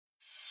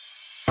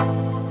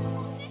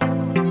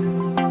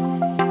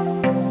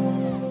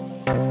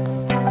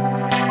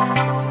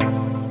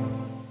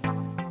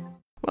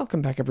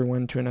Welcome back,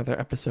 everyone, to another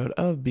episode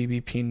of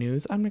BBP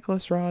News. I'm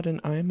Nicholas Rod,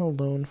 and I am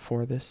alone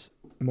for this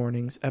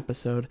morning's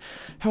episode.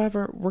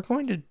 However, we're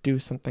going to do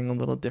something a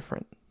little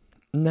different.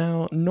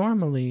 Now,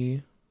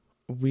 normally,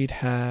 we'd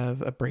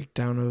have a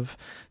breakdown of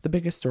the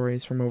biggest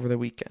stories from over the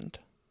weekend.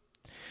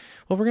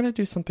 Well, we're going to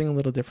do something a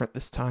little different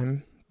this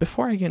time.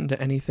 Before I get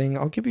into anything,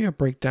 I'll give you a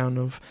breakdown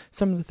of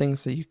some of the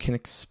things that you can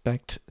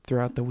expect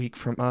throughout the week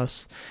from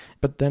us,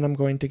 but then I'm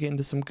going to get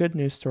into some good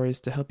news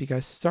stories to help you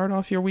guys start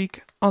off your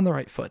week on the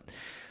right foot.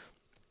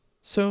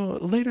 So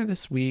later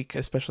this week,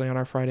 especially on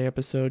our Friday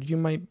episode, you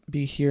might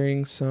be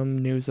hearing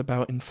some news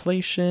about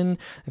inflation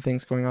and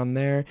things going on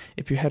there.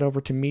 If you head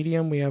over to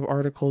Medium, we have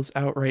articles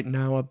out right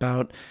now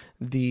about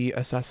the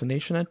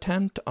assassination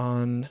attempt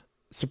on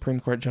Supreme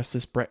Court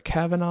Justice Brett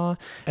Kavanaugh,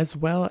 as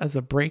well as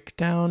a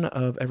breakdown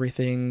of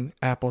everything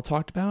Apple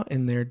talked about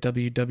in their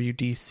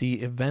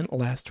WWDC event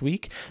last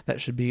week. That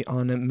should be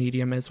on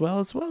Medium as well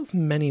as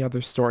many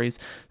other stories.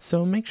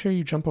 So make sure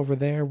you jump over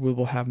there. We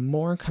will have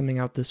more coming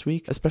out this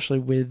week, especially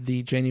with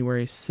the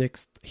January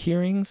 6th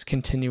hearings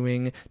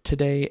continuing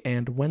today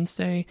and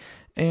Wednesday.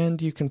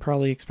 And you can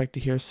probably expect to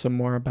hear some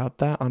more about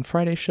that on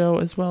Friday's show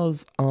as well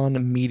as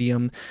on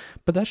Medium.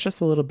 But that's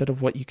just a little bit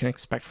of what you can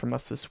expect from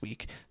us this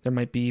week. There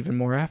might be even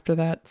more after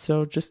that,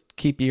 so just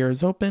keep your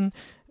ears open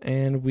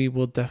and we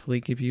will definitely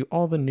give you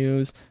all the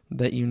news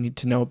that you need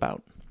to know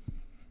about.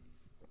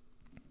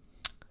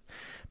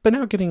 But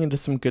now getting into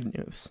some good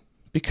news.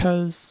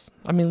 Because,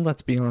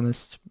 let's be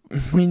honest,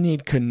 we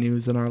need good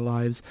news in our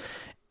lives.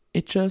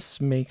 It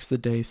just makes the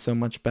day so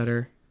much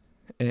better.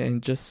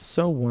 And just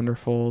so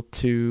wonderful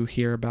to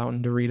hear about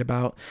and to read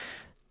about,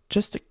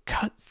 just to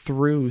cut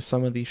through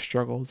some of these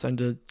struggles and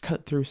to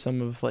cut through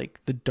some of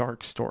the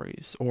dark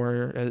stories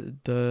or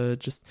the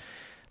just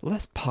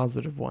less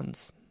positive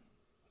ones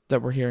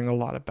that we're hearing a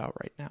lot about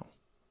right now.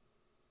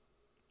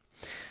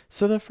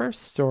 So the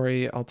first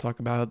story I'll talk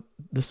about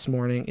this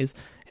morning is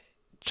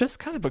just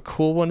kind of a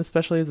cool one,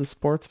 especially as a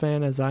sports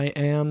fan as I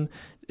am.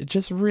 It's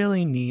just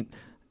really neat,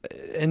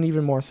 and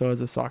even more so as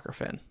a soccer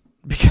fan,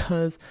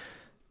 because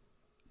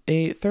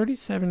a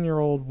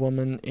 37-year-old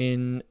woman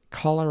in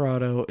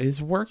Colorado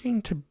is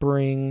working to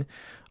bring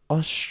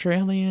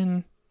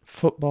Australian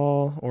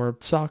football or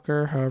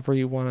soccer, however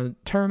you want to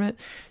term it,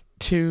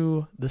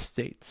 to the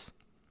States.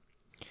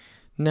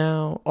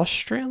 Now,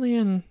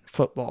 Australian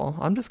football,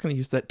 I'm just going to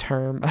use that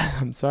term.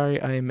 I'm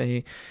sorry, I am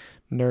a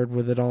nerd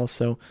with it all,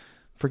 so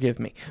forgive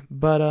me.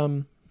 But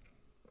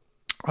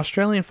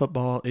Australian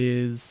football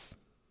is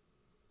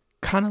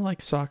kind of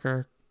like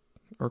soccer,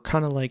 or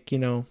kind of like,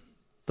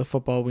 the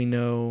football we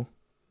know,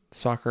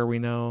 soccer we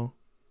know.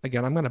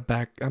 Again, I'm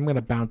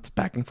gonna bounce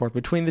back and forth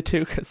between the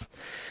two because,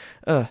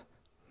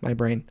 my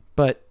brain.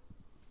 But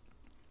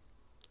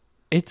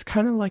it's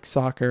kind of like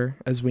soccer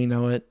as we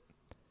know it,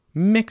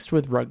 mixed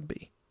with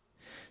rugby.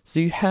 So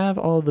you have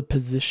all the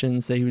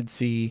positions that you would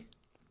see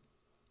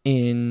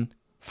in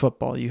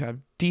football. You have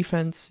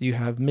defense, you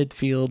have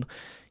midfield,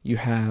 you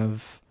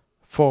have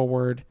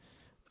forward,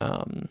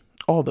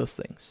 all those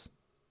things.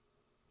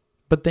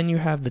 But then you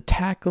have the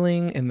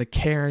tackling and the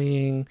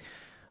carrying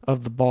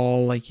of the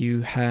ball like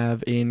you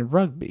have in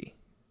rugby.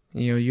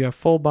 You have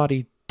full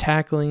body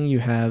tackling, you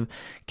have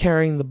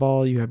carrying the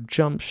ball, you have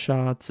jump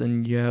shots,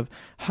 and you have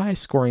high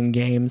scoring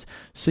games.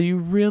 So you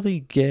really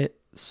get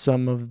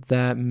some of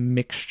that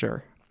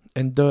mixture.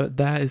 And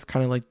that is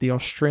kind of like the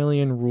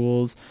Australian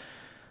rules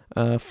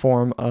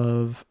form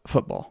of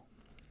football.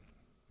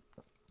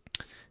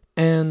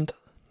 And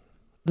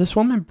this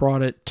woman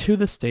brought it to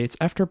the States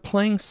after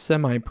playing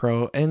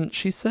semi-pro, and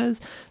she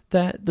says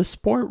that the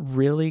sport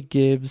really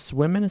gives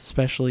women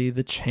especially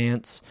the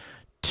chance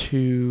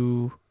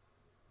to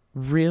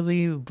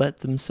really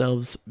let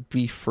themselves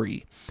be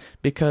free.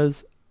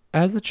 Because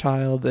as a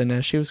child and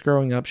as she was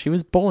growing up, she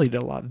was bullied a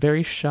lot,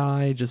 very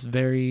shy, just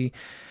very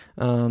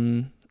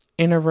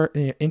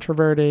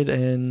introverted,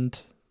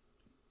 and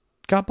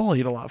got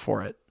bullied a lot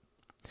for it.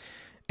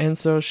 And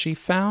so she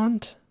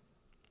found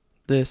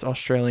this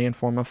Australian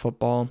form of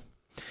football,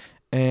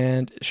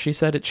 and she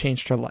said it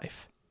changed her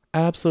life.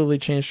 Absolutely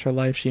changed her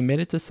life. She made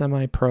it to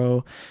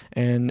semi-pro,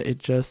 and it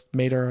just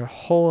made her a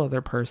whole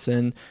other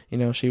person.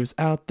 She was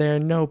out there,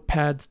 no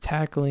pads,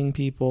 tackling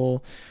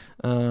people.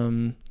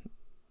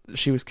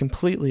 She was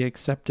completely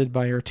accepted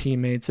by her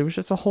teammates. It was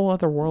just a whole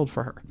other world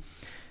for her.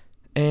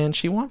 And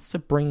she wants to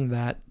bring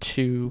that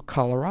to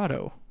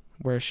Colorado,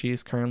 where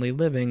she's currently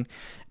living,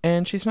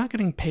 and she's not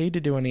getting paid to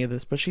do any of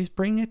this, but she's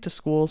bringing it to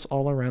schools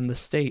all around the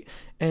state,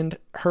 and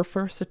her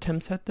first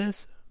attempts at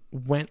this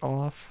went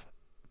off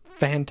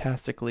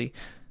fantastically.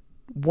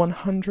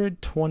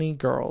 120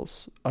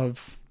 girls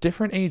of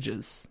different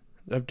ages,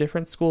 of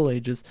different school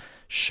ages,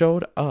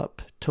 showed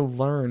up to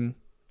learn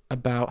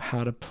about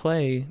how to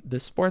play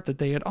this sport that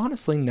they had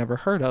honestly never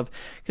heard of,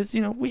 because,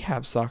 we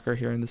have soccer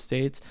here in the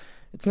States.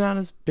 It's not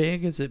as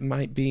big as it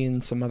might be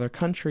in some other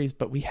countries,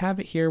 but we have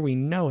it here, we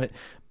know it.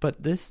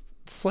 But this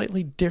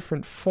slightly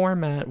different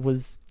format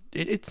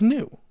it's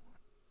new.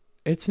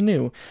 It's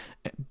new.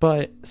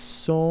 But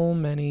so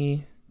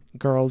many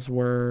girls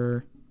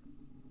were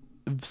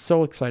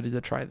so excited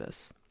to try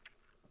this.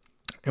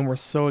 And we're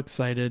so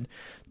excited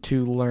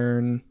to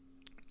learn,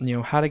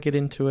 how to get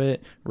into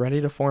it,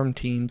 ready to form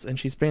teams. And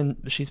she's been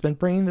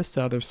bringing this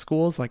to other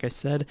schools, like I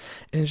said,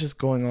 and it's just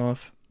going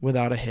off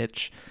without a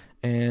hitch.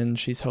 And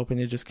she's hoping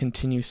to just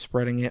continue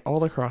spreading it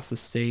all across the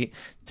state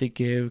to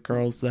give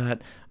girls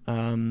that,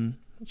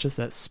 just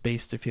that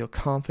space to feel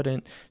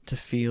confident, to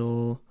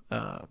feel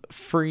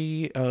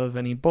free of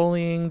any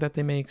bullying that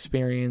they may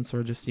experience,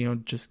 or just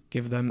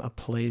give them a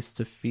place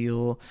to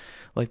feel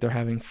like they're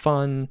having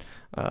fun,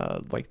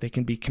 like they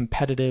can be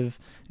competitive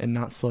and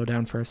not slow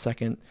down for a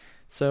second.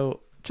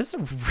 So just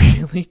a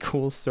really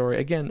cool story.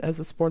 Again, as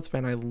a sports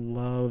fan, I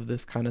love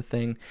this kind of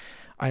thing.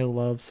 I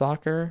love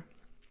soccer,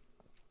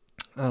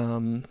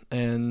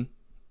 and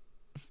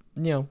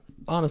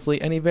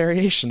honestly, any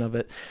variation of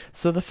it.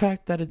 So the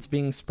fact that it's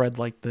being spread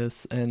like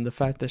this, and the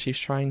fact that she's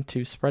trying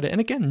to spread it, and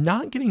again,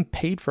 not getting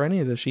paid for any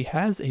of this, she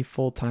has a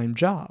full-time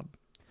job.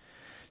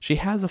 She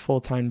has a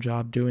full-time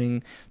job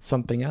doing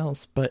something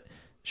else, but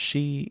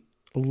she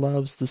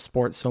loves the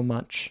sport so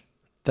much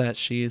that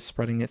she is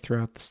spreading it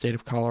throughout the state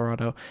of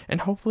Colorado,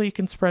 and hopefully it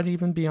can spread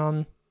even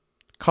beyond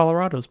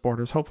Colorado's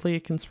borders. Hopefully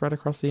it can spread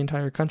across the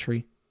entire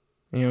country,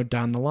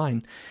 down the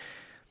line.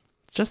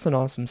 Just an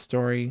awesome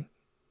story.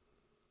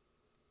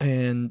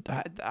 And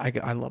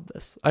I love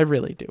this. I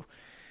really do.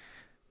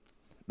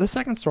 The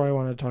second story I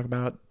want to talk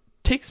about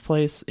takes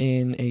place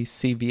in a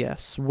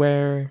CVS,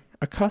 where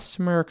a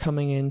customer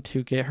coming in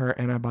to get her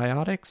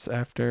antibiotics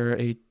after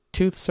a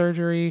tooth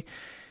surgery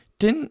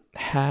didn't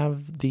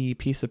have the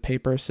piece of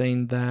paper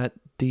saying that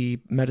the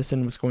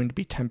medicine was going to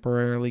be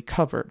temporarily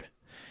covered.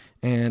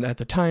 And at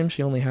the time,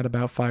 she only had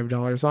about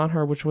 $5 on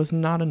her, which was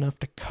not enough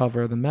to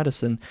cover the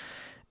medicine.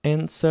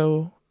 And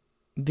so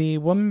the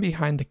woman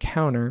behind the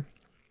counter,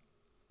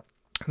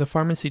 the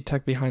pharmacy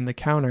tech behind the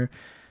counter,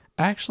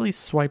 actually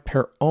swiped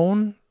her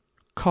own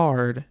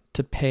card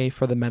to pay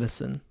for the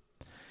medicine.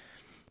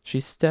 She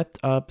stepped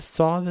up,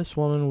 saw this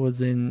woman was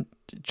in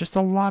just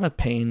a lot of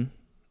pain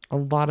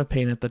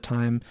at the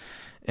time,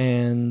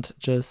 and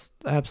just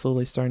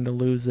absolutely starting to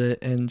lose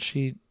it, and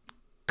she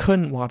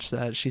couldn't watch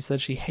that. She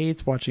said she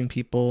hates watching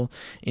people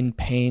in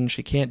pain.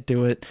 She can't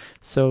do it.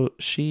 So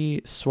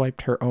she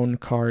swiped her own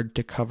card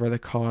to cover the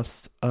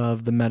cost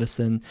of the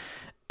medicine,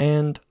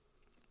 and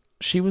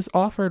she was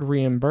offered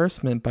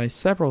reimbursement by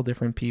several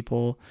different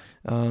people,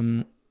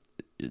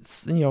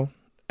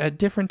 at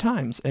different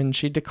times, and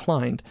she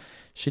declined.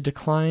 She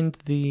declined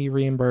the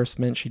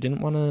reimbursement. She didn't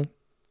want to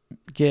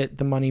get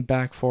the money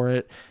back for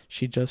it.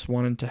 She just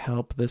wanted to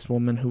help this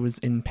woman who was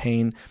in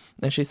pain.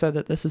 And she said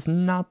that this is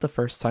not the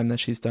first time that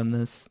she's done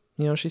this.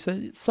 She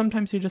said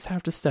sometimes you just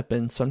have to step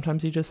in.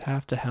 Sometimes you just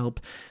have to help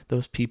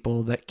those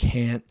people that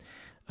can't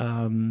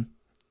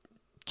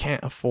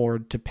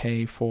afford to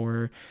pay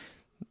for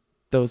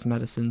those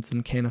medicines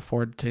and can't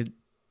afford to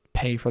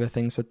pay for the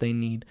things that they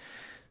need.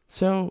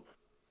 So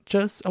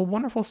just a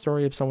wonderful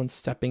story of someone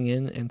stepping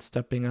in and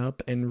stepping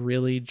up and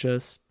really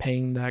just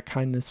paying that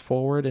kindness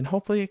forward, and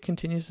hopefully it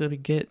continues to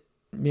get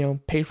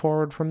paid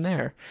forward from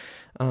there.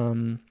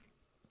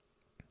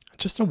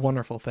 Just a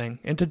wonderful thing.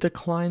 And to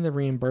decline the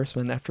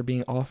reimbursement after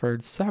being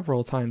offered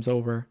several times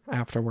over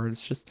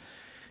afterwards, just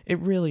it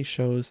really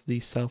shows the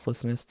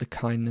selflessness, the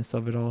kindness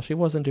of it all. She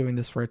wasn't doing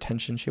this for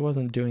attention. She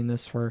wasn't doing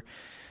this for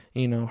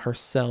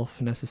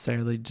herself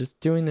necessarily, just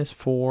doing this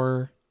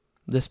for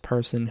this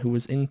person who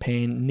was in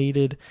pain,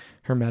 needed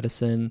her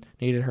medicine,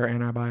 needed her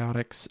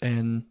antibiotics,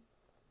 and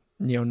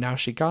now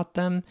she got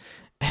them.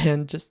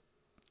 And just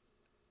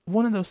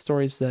one of those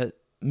stories that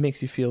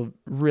makes you feel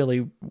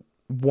really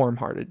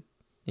warm-hearted,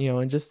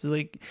 and just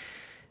like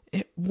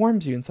it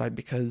warms you inside,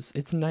 because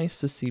it's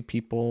nice to see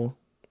people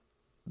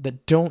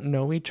that don't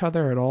know each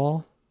other at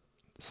all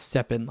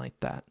step in like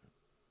that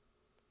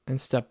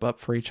and step up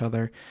for each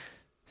other,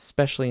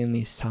 especially in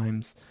these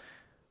times.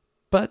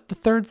 But the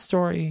third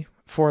story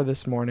for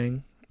this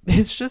morning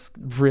is just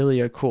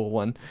really a cool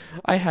one.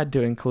 I had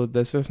to include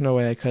this. There's no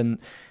way I couldn't.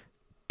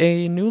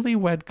 A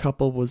newlywed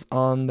couple was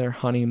on their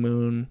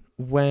honeymoon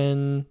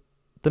when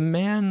the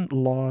man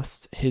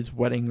lost his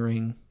wedding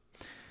ring.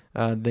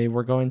 They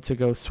were going to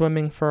go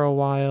swimming for a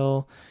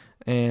while,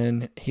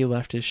 and he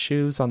left his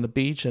shoes on the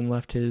beach and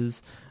left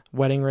his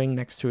wedding ring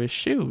next to his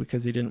shoe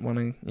because he didn't want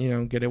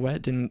to, get it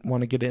wet, didn't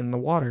want to get it in the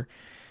water.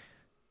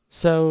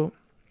 So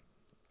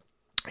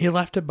he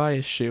left it by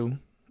his shoe,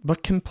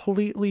 but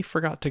completely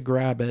forgot to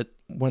grab it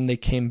when they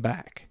came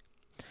back.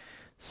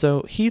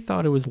 So he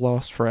thought it was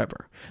lost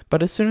forever.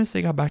 But as soon as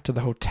they got back to the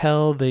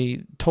hotel,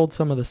 they told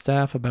some of the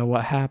staff about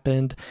what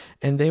happened,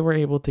 and they were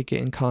able to get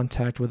in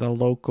contact with a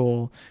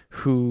local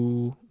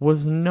who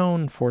was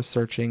known for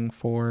searching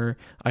for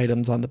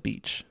items on the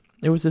beach.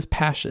 It was his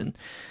passion.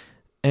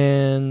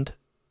 And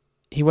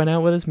he went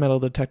out with his metal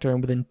detector,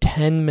 and within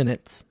 10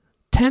 minutes,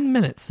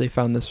 he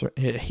found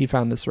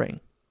this ring.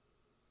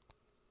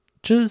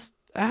 Just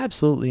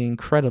absolutely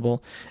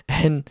incredible.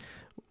 And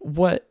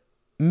what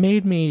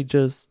made me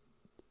just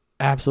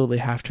absolutely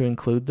have to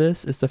include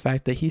this is the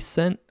fact that he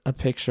sent a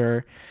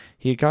picture.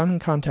 He had gotten in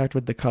contact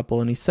with the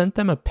couple, and he sent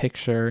them a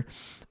picture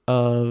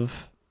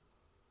of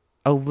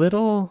a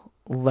little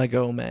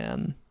Lego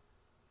man,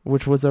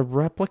 which was a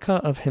replica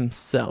of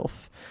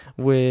himself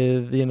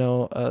with,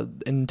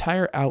 an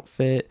entire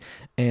outfit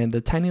and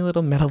a tiny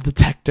little metal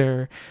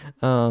detector,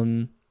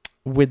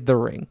 with the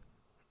ring.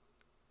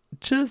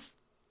 Just,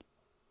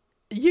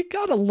 you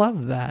gotta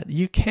love that.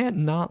 You can't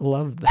not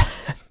love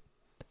that.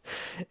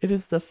 It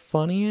is the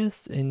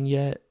funniest and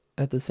yet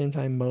at the same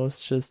time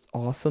most just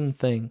awesome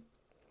thing.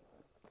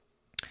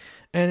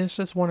 And it's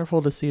just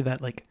wonderful to see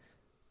that, like,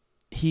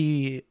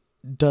 he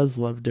does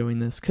love doing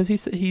this, because he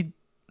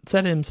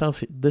said it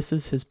himself, this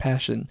is his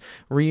passion,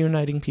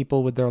 reuniting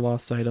people with their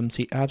lost items.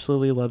 He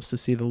absolutely loves to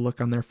see the look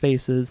on their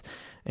faces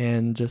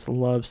and just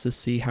loves to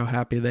see how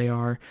happy they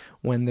are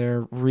when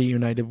they're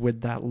reunited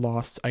with that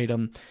lost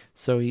item.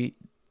 So he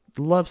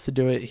loves to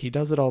do it. He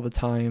does it all the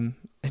time.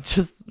 It's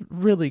just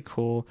really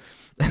cool.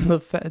 And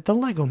the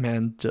Lego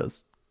man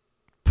just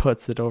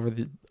puts it over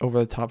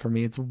the top for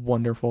me. It's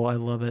wonderful. I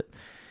love it.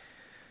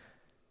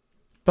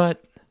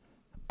 But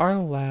our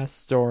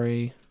last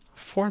story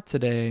for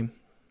today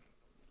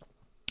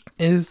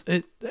is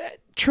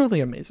truly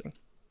amazing.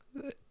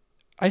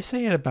 I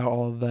say it about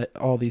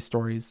all these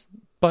stories,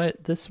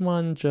 but this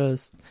one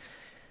just,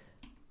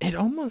 it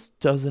almost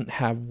doesn't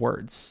have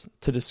words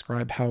to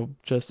describe how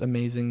just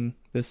amazing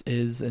this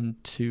is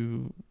and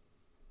to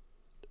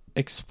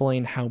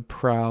explain how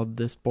proud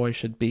this boy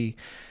should be.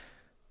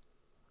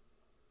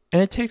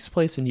 And it takes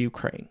place in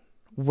Ukraine,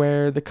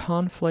 where the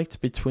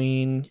conflict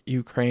between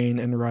Ukraine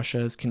and Russia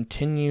has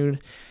continued.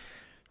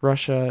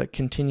 Russia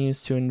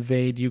continues to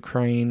invade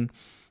Ukraine,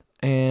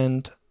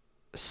 and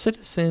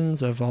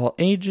citizens of all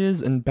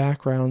ages and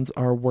backgrounds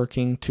are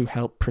working to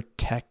help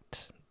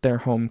protect their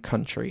home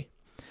country.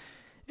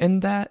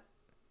 And that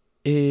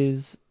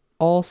is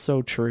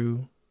also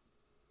true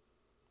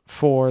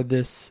for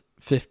this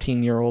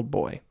 15-year-old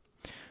boy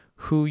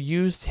who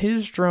used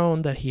his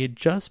drone that he had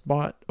just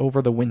bought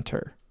over the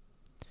winter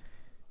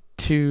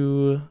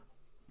to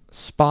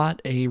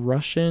spot a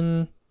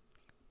Russian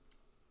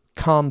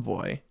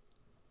convoy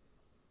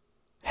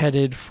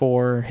headed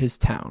for his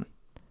town.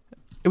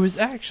 It was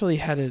actually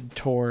headed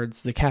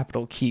towards the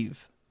capital,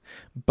 Kyiv,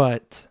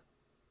 but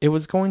it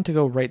was going to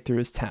go right through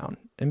his town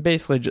and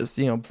basically just,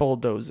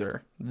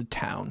 bulldozer the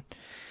town.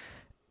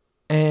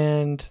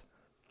 And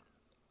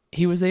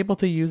he was able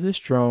to use his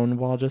drone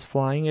while just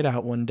flying it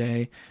out one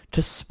day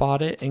to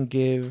spot it and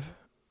give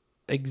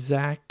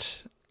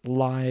exact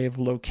live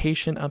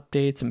location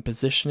updates and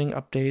positioning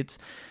updates,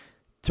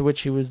 to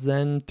which he was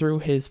then, through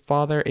his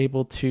father,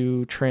 able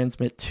to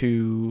transmit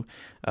to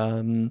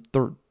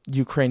the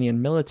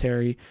Ukrainian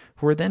military,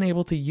 who were then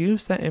able to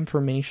use that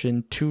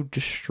information to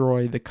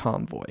destroy the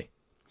convoy.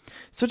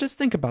 So just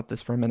think about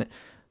this for a minute.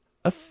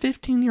 A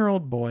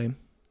 15-year-old boy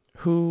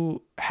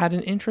who had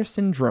an interest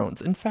in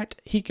drones. In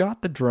fact, he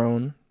got the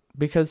drone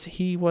because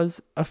he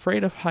was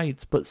afraid of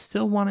heights, but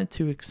still wanted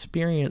to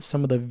experience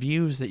some of the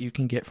views that you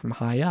can get from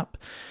high up.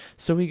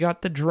 So he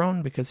got the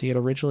drone because he had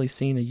originally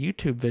seen a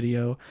YouTube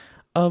video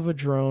of a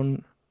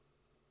drone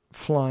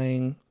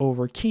flying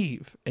over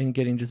Kyiv and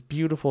getting just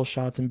beautiful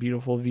shots and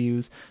beautiful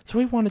views. So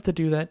he wanted to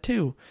do that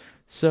too.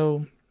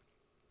 So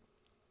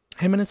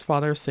him and his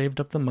father saved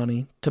up the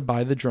money to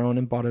buy the drone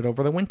and bought it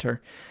over the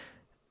winter.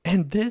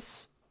 And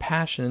this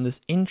passion,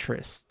 this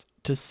interest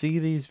to see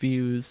these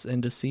views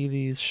and to see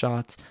these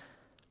shots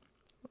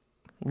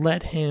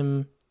led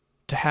him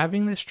to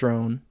having this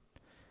drone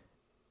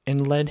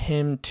and led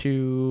him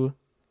to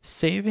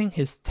saving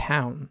his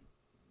town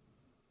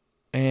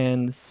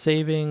and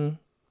saving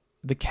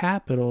the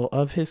capital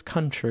of his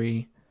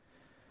country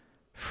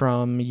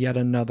from yet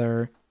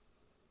another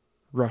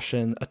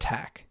Russian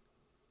attack.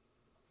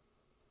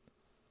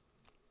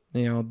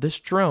 This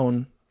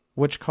drone,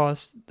 which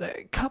cost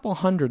a couple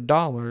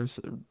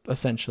 $100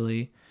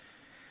 essentially,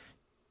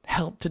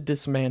 helped to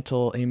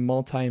dismantle a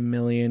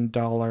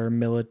multi-million-dollar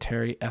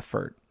military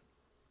effort.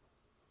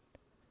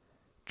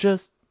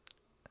 Just,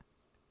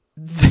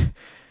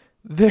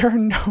 there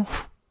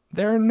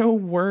are no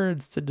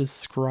words to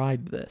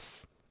describe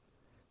this.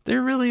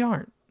 There really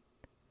aren't.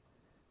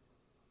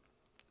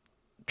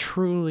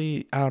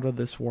 Truly out of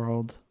this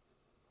world.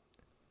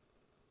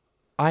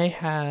 I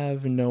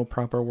have no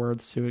proper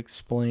words to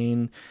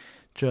explain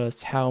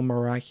just how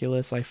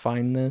miraculous I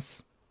find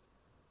this.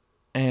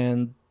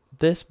 And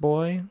this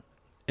boy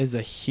is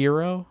a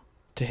hero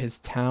to his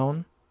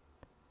town.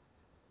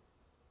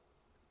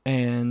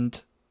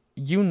 And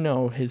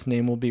his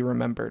name will be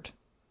remembered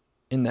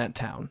in that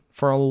town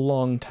for a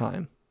long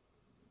time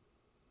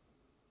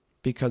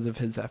because of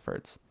his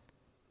efforts.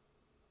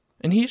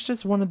 And he's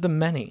just one of the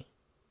many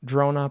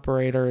drone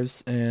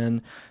operators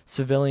and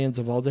civilians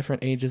of all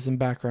different ages and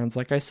backgrounds,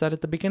 like I said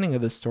at the beginning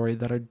of this story,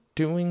 that are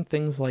doing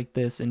things like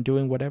this and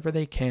doing whatever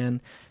they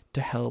can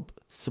to help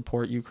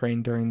support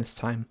Ukraine during this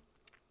time.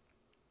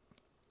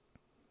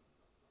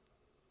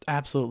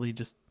 Absolutely,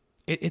 just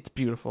it's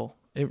beautiful.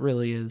 It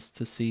really is,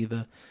 to see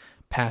the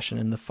passion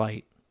in the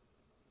fight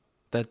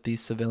that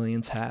these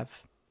civilians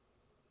have.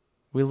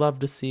 We love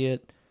to see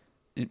it.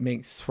 It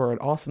makes for an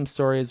awesome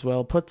story as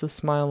well, puts a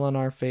smile on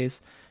our face,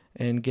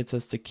 and gets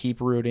us to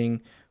keep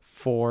rooting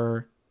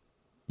for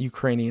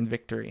Ukrainian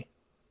victory.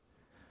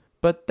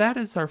 But that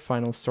is our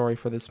final story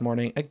for this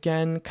morning.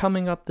 Again,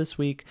 coming up this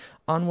week,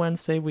 on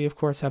Wednesday, we of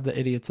course have the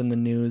Idiots in the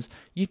News.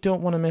 You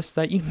don't want to miss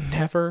that. You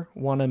never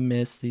want to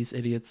miss these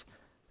Idiots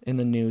in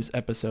the News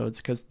episodes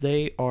because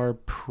they are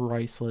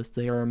priceless.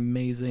 They are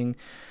amazing.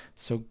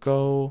 So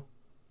go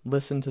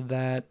listen to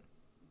that.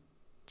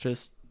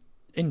 Just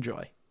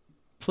enjoy.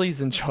 Please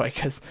enjoy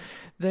because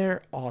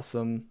they're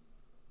awesome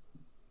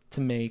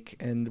to make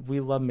and we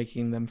love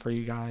making them for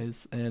you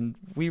guys and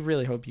we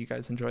really hope you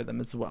guys enjoy them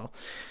as well.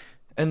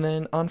 And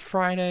then on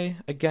Friday,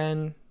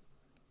 again,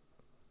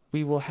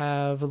 we will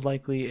have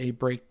likely a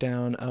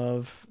breakdown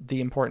of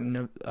the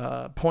important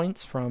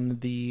points from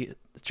the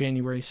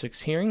January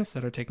 6 hearings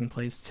that are taking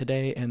place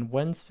today and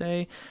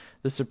Wednesday.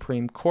 The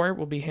Supreme Court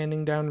will be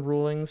handing down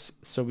rulings,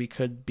 so we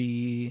could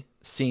be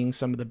seeing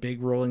some of the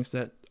big rulings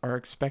that are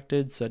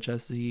expected, such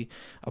as the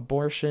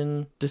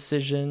abortion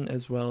decision,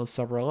 as well as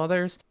several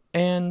others,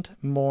 and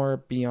more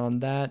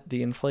beyond that,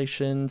 the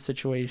inflation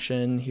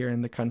situation here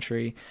in the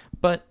country.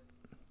 But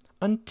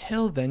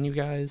until then, you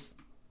guys,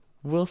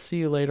 we'll see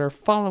you later.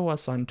 Follow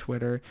us on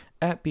Twitter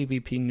at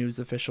BBP News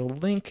Official.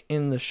 Link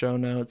in the show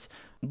notes.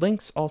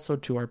 Links also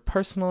to our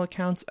personal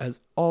accounts as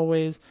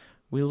always.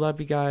 We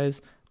love you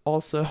guys.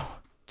 Also,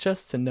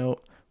 just to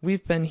note,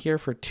 we've been here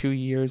for 2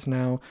 years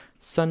now.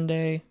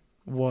 Sunday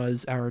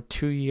was our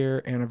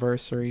 2-year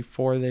anniversary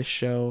for this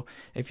show.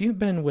 If you've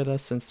been with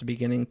us since the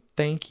beginning,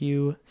 thank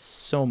you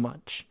so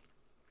much.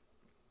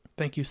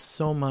 Thank you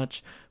so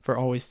much for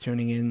always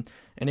tuning in.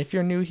 And if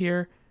you're new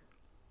here,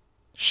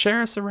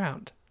 share us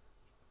around.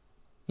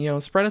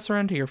 Spread us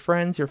around to your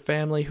friends, your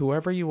family,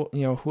 whoever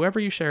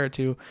you share it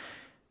to.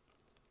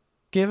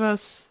 Give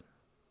us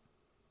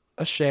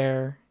a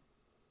share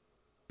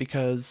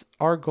because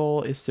our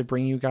goal is to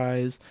bring you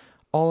guys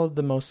all of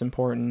the most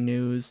important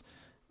news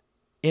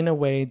in a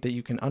way that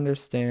you can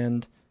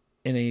understand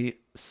in a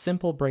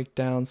simple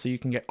breakdown so you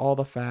can get all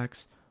the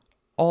facts,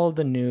 all of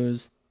the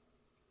news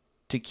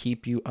to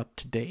keep you up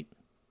to date.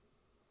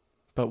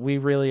 But we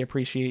really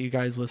appreciate you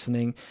guys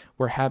listening.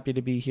 We're happy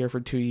to be here for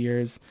 2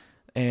 years,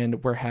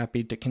 and we're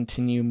happy to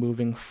continue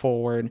moving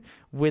forward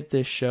with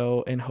this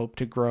show and hope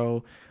to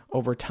grow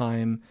over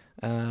time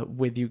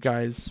with you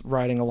guys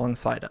riding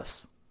alongside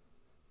us.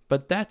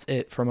 But that's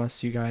it from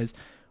us, you guys.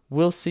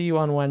 We'll see you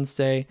on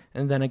Wednesday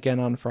and then again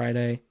on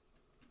Friday.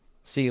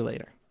 See you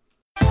later.